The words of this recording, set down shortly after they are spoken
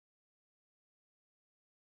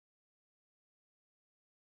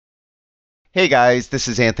Hey guys, this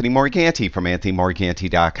is Anthony Morganti from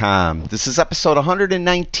AnthonyMorganti.com. This is episode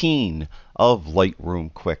 119 of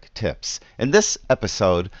Lightroom Quick Tips. In this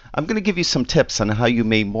episode, I'm going to give you some tips on how you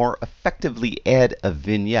may more effectively add a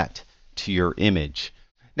vignette to your image.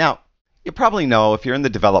 Now, you probably know if you're in the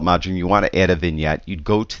Develop module and you want to add a vignette, you'd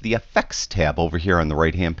go to the Effects tab over here on the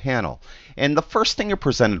right-hand panel. And the first thing you're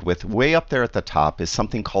presented with way up there at the top is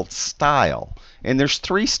something called Style. And there's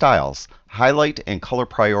three styles: highlight and color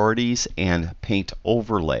priorities, and paint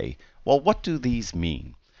overlay. Well, what do these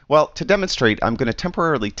mean? Well, to demonstrate, I'm going to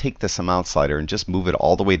temporarily take this amount slider and just move it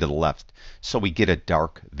all the way to the left so we get a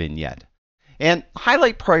dark vignette. And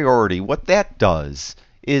highlight priority, what that does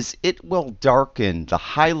is it will darken the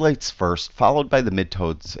highlights first, followed by the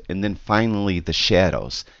midtones, and then finally the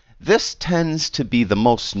shadows. This tends to be the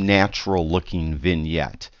most natural looking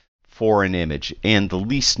vignette for an image and the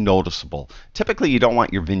least noticeable. Typically you don't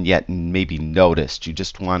want your vignette maybe noticed. You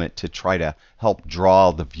just want it to try to help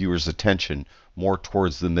draw the viewer's attention more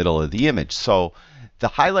towards the middle of the image. So the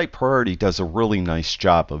highlight priority does a really nice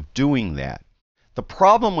job of doing that. The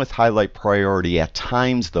problem with highlight priority at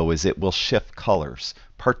times though is it will shift colors,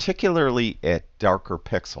 particularly at darker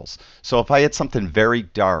pixels. So if I had something very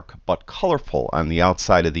dark but colorful on the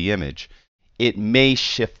outside of the image, it may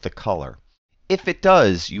shift the color. If it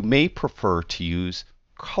does, you may prefer to use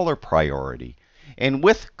color priority. And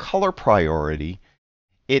with color priority,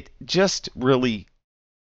 it just really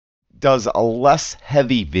does a less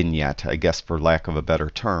heavy vignette, I guess for lack of a better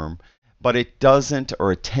term, but it doesn't,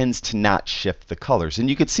 or it tends to not shift the colors. And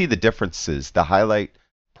you can see the differences. The highlight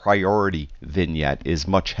priority vignette is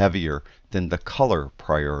much heavier than the color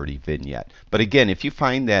priority vignette. But again, if you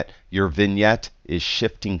find that your vignette is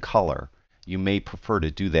shifting color, you may prefer to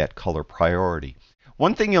do that color priority.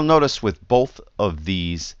 One thing you'll notice with both of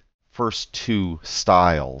these first two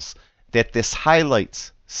styles, that this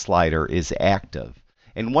highlights slider is active.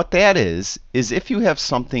 And what that is if you have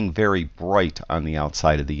something very bright on the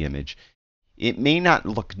outside of the image, it may not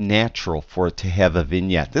look natural for it to have a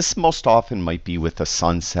vignette. This most often might be with a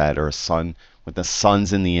sunset or a sun, with the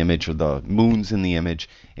sun's in the image or the moon's in the image.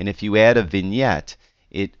 And if you add a vignette,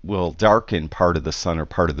 it will darken part of the sun or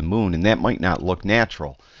part of the moon, and that might not look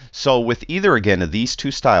natural. So with either, again, of these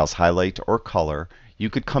two styles, highlight or color, you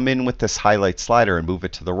could come in with this highlight slider and move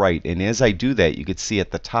it to the right. And as I do that, you could see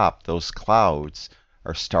at the top, those clouds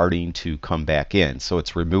are starting to come back in. So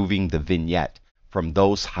it's removing the vignette from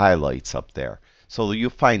those highlights up there. So you'll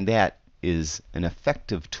find that is an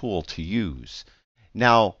effective tool to use.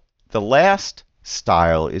 Now, the last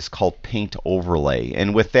style is called paint overlay.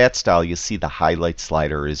 And with that style, you see the highlight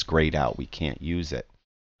slider is grayed out. We can't use it.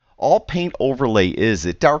 All paint overlay is,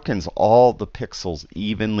 it darkens all the pixels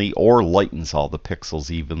evenly or lightens all the pixels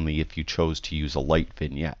evenly if you chose to use a light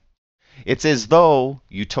vignette. It's as though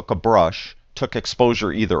you took a brush, took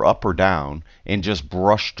exposure either up or down, and just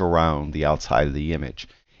brushed around the outside of the image.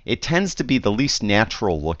 It tends to be the least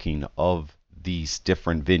natural looking of these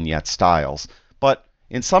different vignette styles, but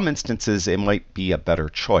in some instances it might be a better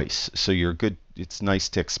choice. So it's nice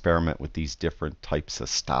to experiment with these different types of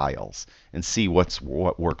styles and see what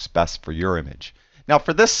works best for your image. Now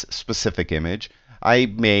for this specific image, I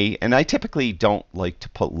typically don't like to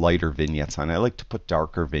put lighter vignettes on. I like to put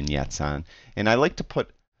darker vignettes on, and I like to put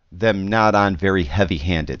them not on very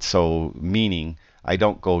heavy-handed, so meaning I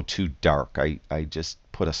don't go too dark. I just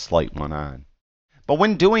put a slight one on. But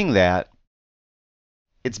when doing that,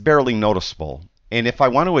 it's barely noticeable. And if I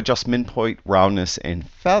want to adjust midpoint, roundness, and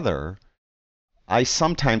feather, I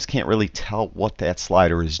sometimes can't really tell what that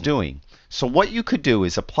slider is doing. So what you could do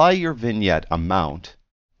is apply your vignette amount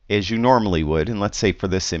as you normally would, and let's say for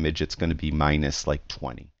this image it's going to be minus like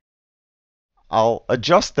 20. I'll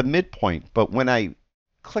adjust the midpoint, but when I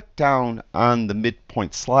click down on the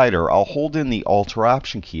midpoint slider, I'll hold in the Alt or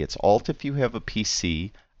Option key. It's Alt if you have a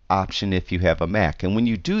PC, Option if you have a Mac. And when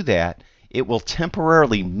you do that, it will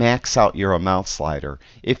temporarily max out your amount slider.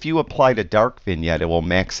 If you applied a dark vignette, it will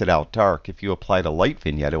max it out dark. If you applied a light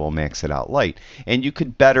vignette, it will max it out light. And you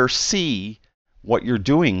could better see what you're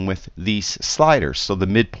doing with these sliders. So the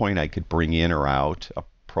midpoint I could bring in or out,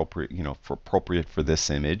 appropriate for this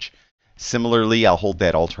image. Similarly, I'll hold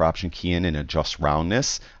that Alt or Option key in and adjust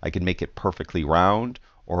roundness. I can make it perfectly round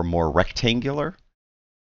or more rectangular.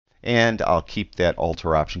 And I'll keep that Alt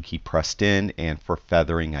or Option key pressed in. And for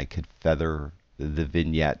feathering, I could feather the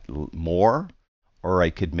vignette more, or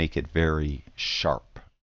I could make it very sharp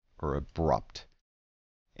or abrupt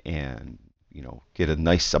and get a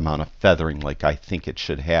nice amount of feathering like I think it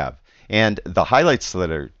should have. And the highlight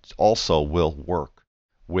slider also will work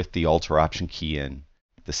with the Alt or Option key in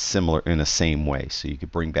the same way. So you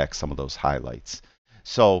could bring back some of those highlights.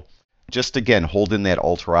 So Just again, hold in that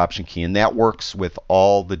Alt or Option key, and that works with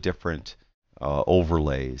all the different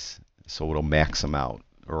overlays. So it'll max them out,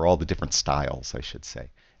 or all the different styles, I should say,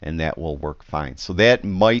 and that will work fine. So that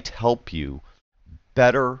might help you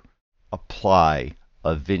better apply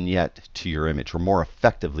a vignette to your image, or more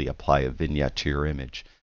effectively apply a vignette to your image.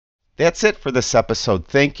 That's it for this episode.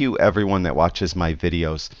 Thank you everyone that watches my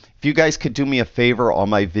videos. If you guys could do me a favor, all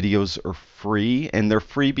my videos are free, and they're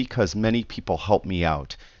free because many people help me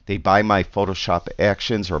out. They buy my Photoshop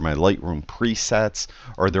actions or my Lightroom presets,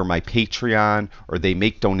 or they're my Patreon, or they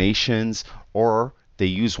make donations, or they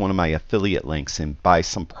use one of my affiliate links and buy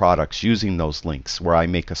some products using those links where I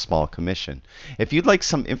make a small commission. If you'd like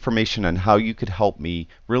some information on how you could help me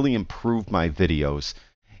really improve my videos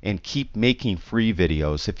and keep making free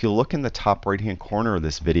videos, if you look in the top right hand corner of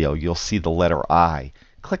this video, you'll see the letter I.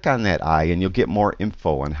 Click on that I and you'll get more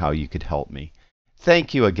info on how you could help me.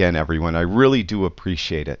 Thank you again, everyone. I really do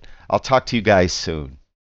appreciate it. I'll talk to you guys soon.